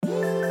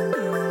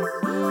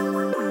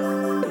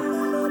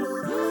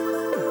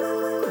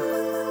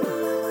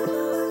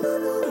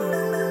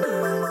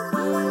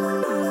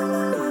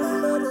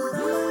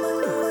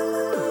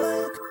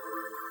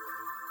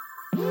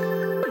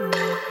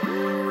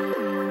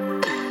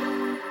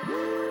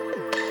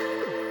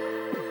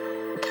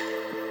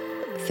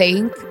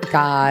Thank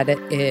God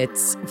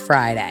it's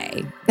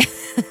Friday.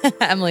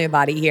 Emily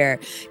Abadi here,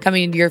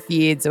 coming into your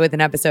feeds with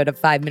an episode of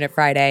 5 Minute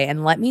Friday.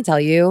 And let me tell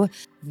you,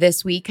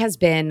 this week has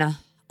been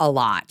a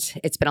lot.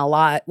 It's been a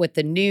lot with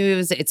the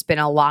news. It's been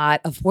a lot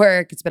of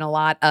work. It's been a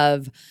lot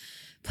of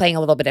playing a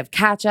little bit of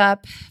catch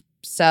up.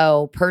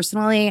 So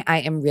personally, I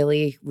am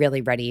really,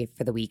 really ready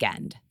for the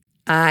weekend.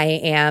 I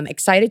am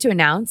excited to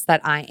announce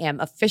that I am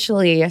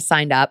officially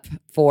signed up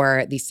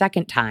for the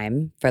second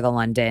time for the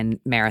London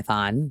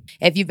Marathon.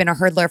 If you've been a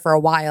hurdler for a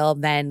while,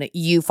 then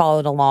you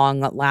followed along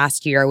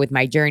last year with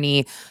my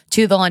journey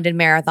to the London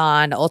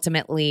Marathon.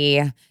 Ultimately,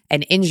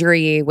 an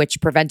injury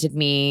which prevented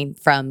me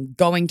from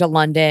going to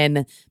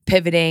London,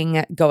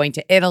 pivoting, going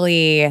to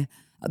Italy,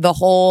 the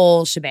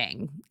whole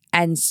shebang.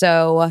 And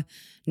so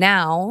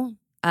now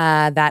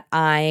that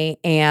I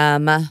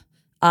am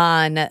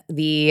on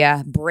the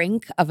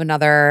brink of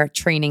another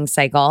training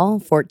cycle,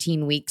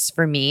 14 weeks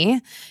for me,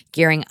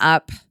 gearing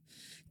up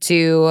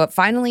to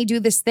finally do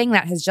this thing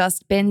that has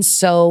just been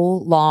so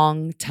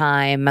long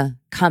time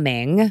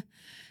coming.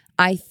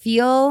 I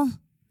feel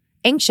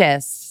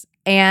anxious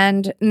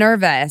and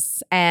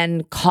nervous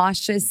and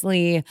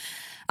cautiously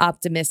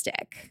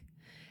optimistic.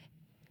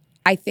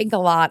 I think a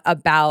lot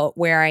about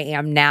where I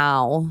am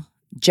now,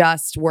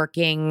 just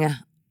working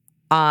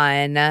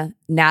on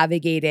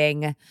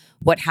navigating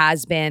what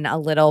has been a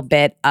little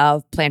bit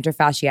of plantar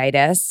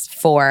fasciitis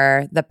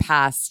for the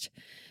past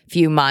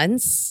few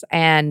months.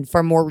 And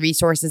for more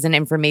resources and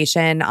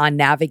information on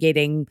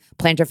navigating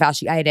plantar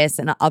fasciitis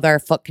and other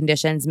foot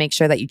conditions, make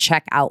sure that you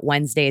check out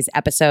Wednesday's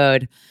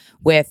episode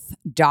with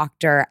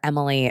Dr.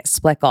 Emily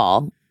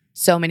Splickle.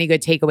 So many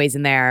good takeaways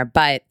in there.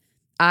 But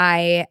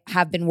I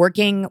have been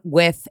working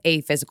with a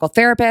physical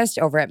therapist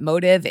over at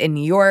Motive in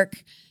New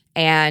York,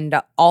 and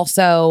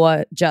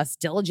also just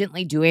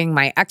diligently doing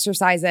my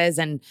exercises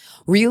and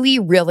really,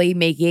 really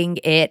making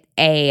it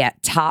a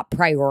top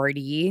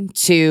priority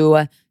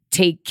to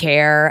take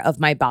care of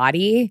my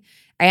body.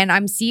 And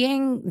I'm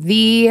seeing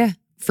the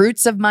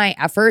fruits of my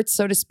efforts,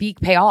 so to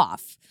speak, pay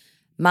off.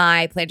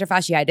 My plantar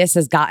fasciitis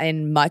has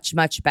gotten much,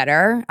 much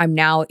better. I'm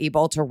now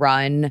able to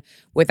run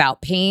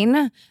without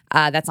pain.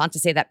 That's not to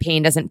say that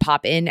pain doesn't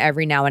pop in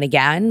every now and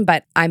again,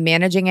 but I'm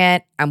managing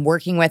it. I'm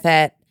working with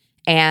it.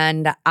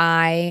 And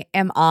I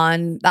am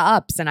on the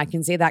ups, and I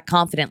can say that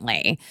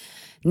confidently.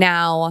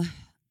 Now,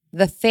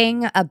 the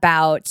thing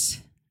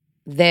about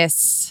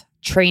this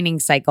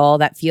training cycle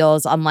that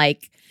feels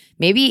unlike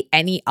maybe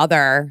any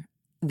other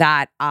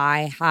that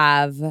I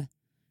have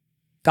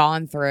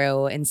gone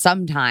through in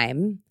some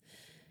time,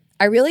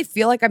 I really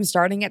feel like I'm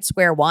starting at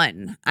square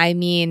one. I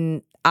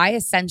mean, I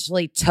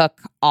essentially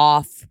took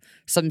off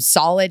some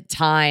solid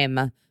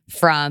time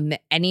from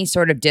any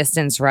sort of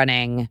distance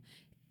running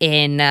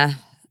in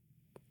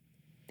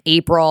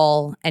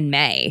April and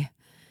May.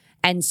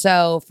 And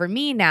so for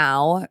me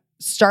now,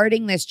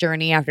 starting this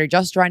journey after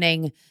just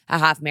running a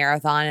half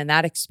marathon, and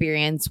that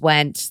experience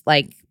went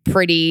it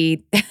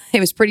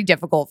was pretty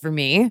difficult for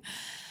me.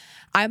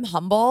 I'm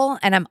humble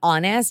and I'm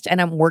honest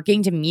and I'm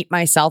working to meet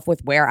myself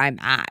with where I'm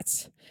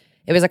at.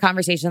 It was a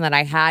conversation that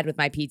I had with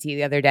my PT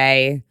the other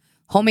day,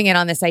 homing in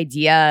on this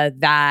idea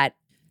that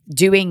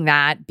doing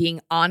that,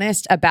 being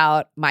honest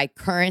about my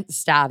current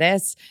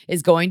status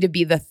is going to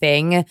be the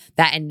thing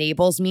that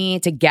enables me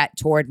to get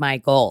toward my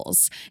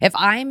goals. If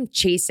I'm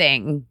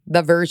chasing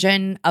the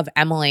version of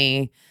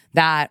Emily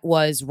that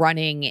was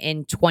running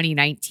in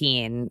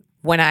 2019,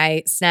 when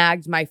I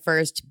snagged my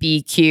first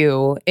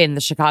BQ in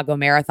the Chicago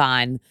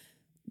Marathon,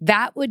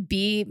 that would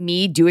be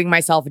me doing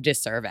myself a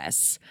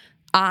disservice.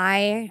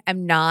 I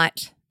am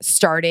not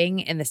starting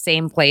in the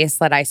same place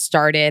that I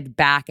started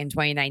back in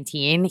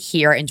 2019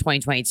 here in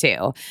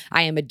 2022.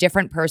 I am a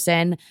different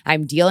person.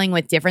 I'm dealing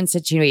with different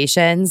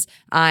situations.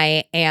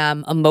 I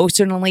am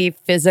emotionally,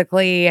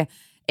 physically,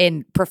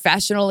 and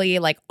professionally,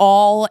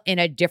 all in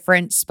a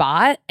different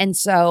spot. And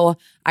so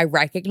I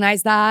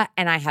recognize that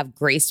and I have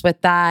grace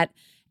with that.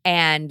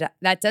 And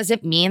that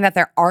doesn't mean that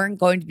there aren't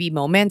going to be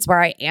moments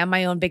where I am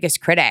my own biggest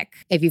critic.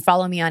 If you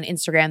follow me on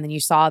Instagram, then you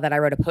saw that I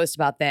wrote a post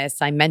about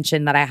this. I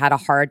mentioned that I had a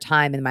hard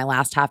time in my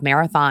last half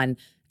marathon.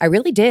 I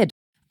really did.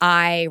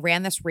 I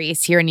ran this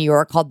race here in New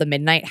York called the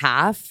Midnight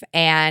Half,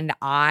 and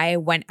I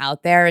went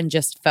out there and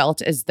just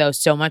felt as though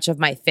so much of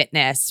my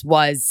fitness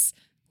was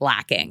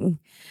lacking.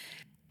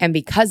 And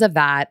because of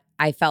that,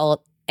 I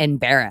felt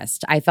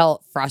embarrassed. I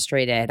felt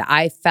frustrated.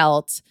 I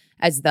felt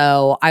as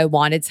though I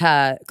wanted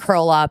to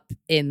curl up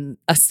in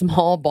a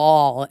small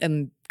ball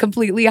and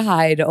completely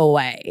hide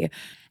away.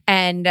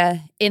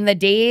 And in the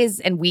days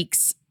and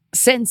weeks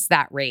since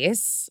that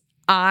race,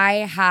 I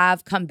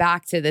have come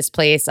back to this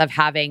place of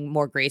having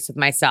more grace with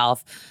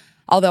myself.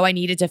 Although I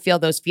needed to feel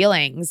those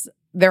feelings,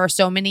 there are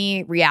so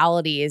many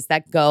realities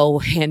that go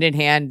hand in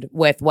hand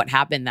with what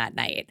happened that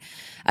night.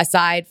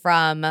 Aside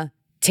from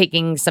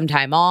taking some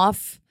time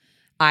off,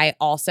 I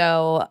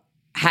also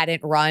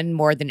hadn't run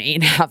more than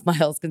 8.5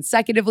 miles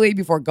consecutively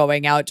before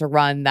going out to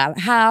run that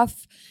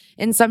half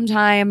in some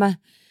time.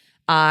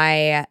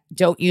 I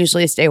don't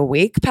usually stay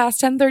awake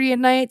past 10:30 at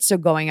night, so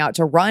going out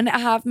to run a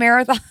half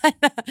marathon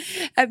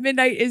at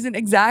midnight isn't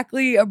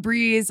exactly a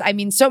breeze. I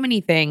mean, so many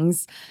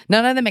things,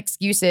 none of them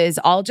excuses,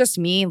 all just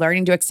me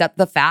learning to accept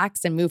the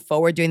facts and move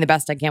forward doing the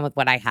best I can with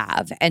what I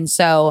have. And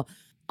so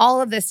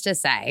all of this to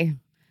say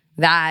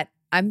that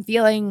I'm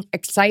feeling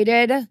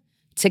excited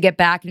to get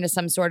back into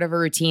some sort of a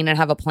routine and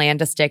have a plan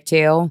to stick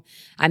to.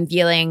 I'm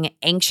feeling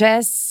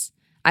anxious.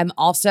 I'm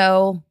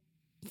also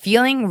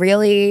feeling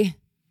really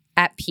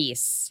at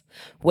peace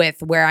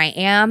with where I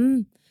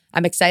am.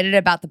 I'm excited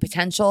about the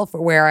potential for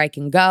where I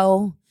can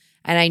go.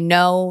 And I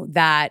know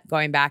that,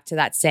 going back to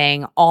that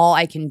saying, all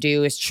I can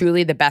do is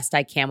truly the best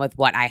I can with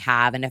what I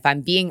have. And if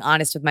I'm being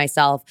honest with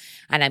myself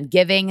and I'm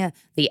giving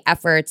the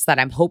efforts that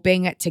I'm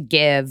hoping to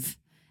give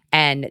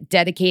and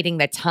dedicating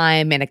the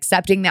time and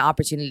accepting the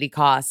opportunity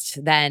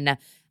cost, then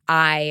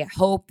I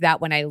hope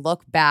that when I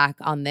look back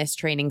on this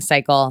training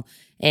cycle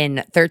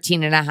in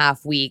 13 and a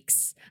half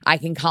weeks, I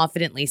can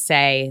confidently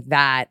say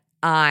that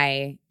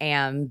I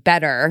am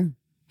better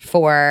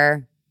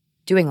for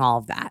doing all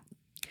of that.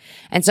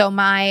 And so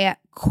my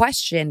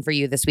question for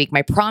you this week,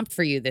 my prompt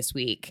for you this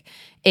week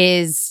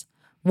is,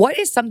 what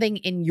is something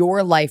in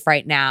your life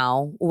right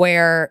now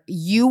where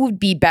you would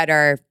be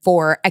better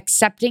for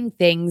accepting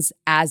things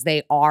as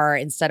they are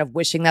instead of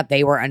wishing that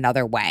they were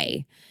another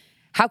way?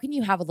 How can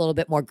you have a little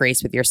bit more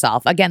grace with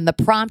yourself? Again, the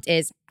prompt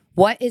is,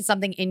 what is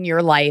something in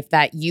your life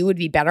that you would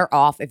be better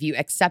off if you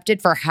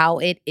accepted for how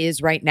it is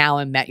right now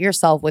and met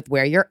yourself with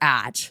where you're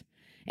at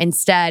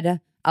instead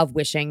of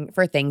wishing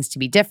for things to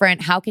be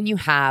different? How can you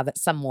have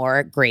some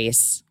more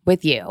grace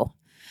with you?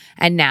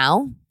 And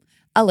now,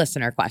 a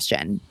listener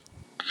question.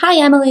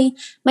 Hi, Emily.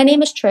 My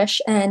name is Trish,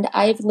 and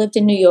I've lived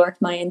in New York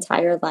my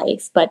entire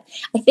life. But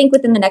I think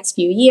within the next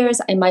few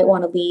years, I might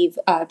want to leave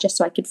just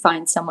so I could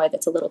find somewhere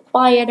that's a little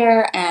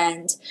quieter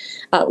and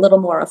a little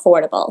more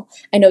affordable.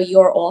 I know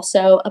you're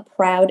also a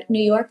proud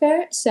New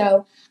Yorker.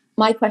 So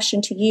my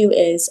question to you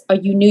is, are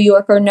you New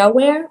Yorker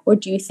nowhere, or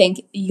do you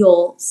think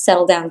you'll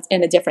settle down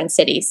in a different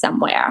city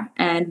somewhere?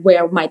 And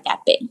where might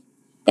that be?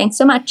 Thanks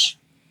so much.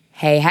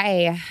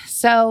 Hey.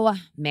 So,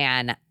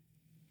 man,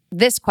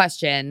 this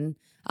question,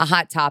 a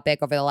hot topic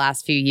over the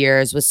last few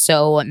years, with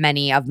so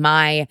many of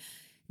my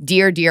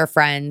dear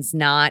friends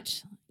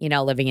not,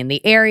 living in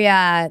the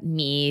area,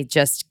 me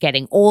just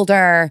getting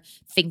older,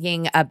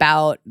 thinking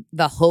about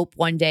the hope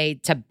one day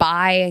to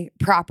buy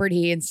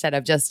property instead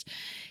of just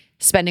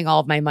spending all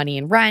of my money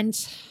in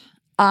rent.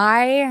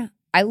 I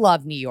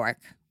love New York.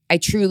 I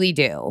truly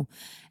do.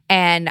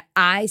 And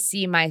I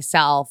see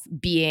myself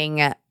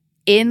being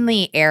in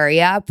the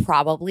area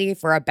probably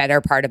for a better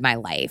part of my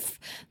life.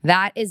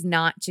 That is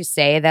not to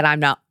say that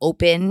I'm not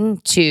open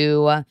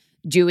to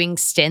doing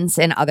stints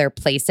in other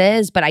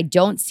places, but I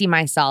don't see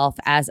myself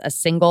as a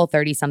single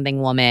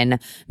 30-something woman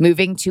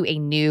moving to a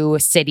new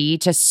city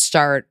to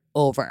start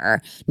over.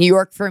 New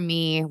York for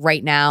me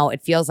right now,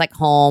 it feels like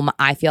home.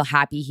 I feel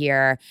happy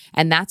here,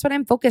 and that's what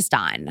I'm focused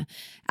on.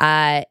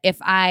 If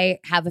I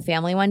have a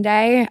family one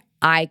day,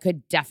 I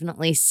could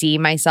definitely see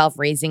myself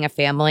raising a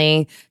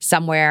family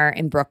somewhere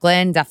in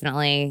Brooklyn.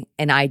 Definitely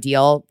an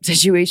ideal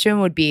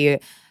situation would be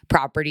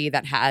property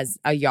that has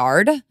a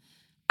yard.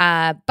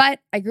 But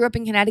I grew up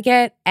in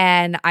Connecticut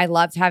and I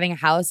loved having a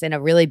house in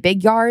a really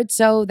big yard.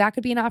 So that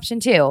could be an option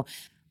too.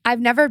 I've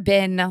never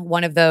been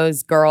one of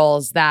those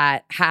girls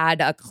that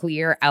had a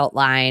clear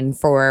outline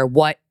for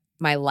what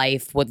my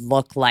life would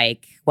look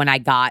like when I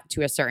got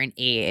to a certain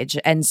age.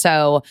 And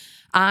so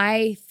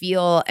I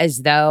feel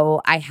as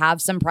though I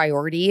have some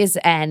priorities,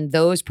 and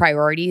those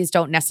priorities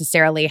don't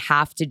necessarily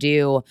have to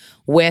do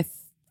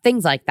with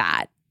things like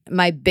that.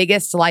 My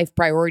biggest life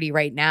priority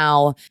right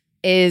now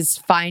is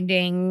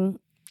finding,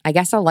 I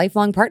guess, a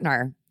lifelong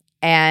partner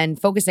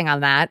and focusing on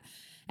that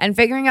and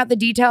figuring out the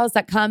details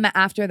that come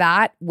after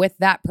that with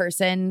that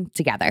person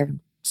together.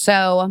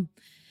 So,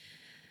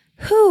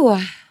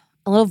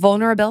 a little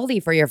vulnerability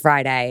for your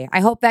Friday. I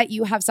hope that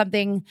you have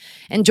something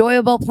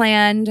enjoyable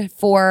planned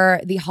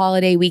for the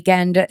holiday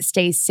weekend.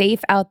 Stay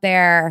safe out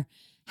there.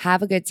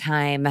 Have a good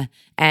time.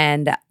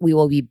 And we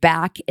will be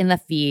back in the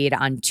feed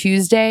on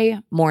Tuesday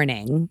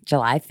morning,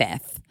 July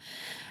 5th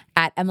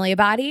at Emily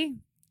Abadi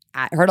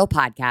at Hurdle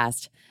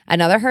Podcast.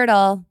 Another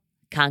hurdle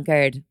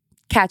conquered.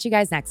 Catch you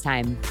guys next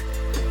time.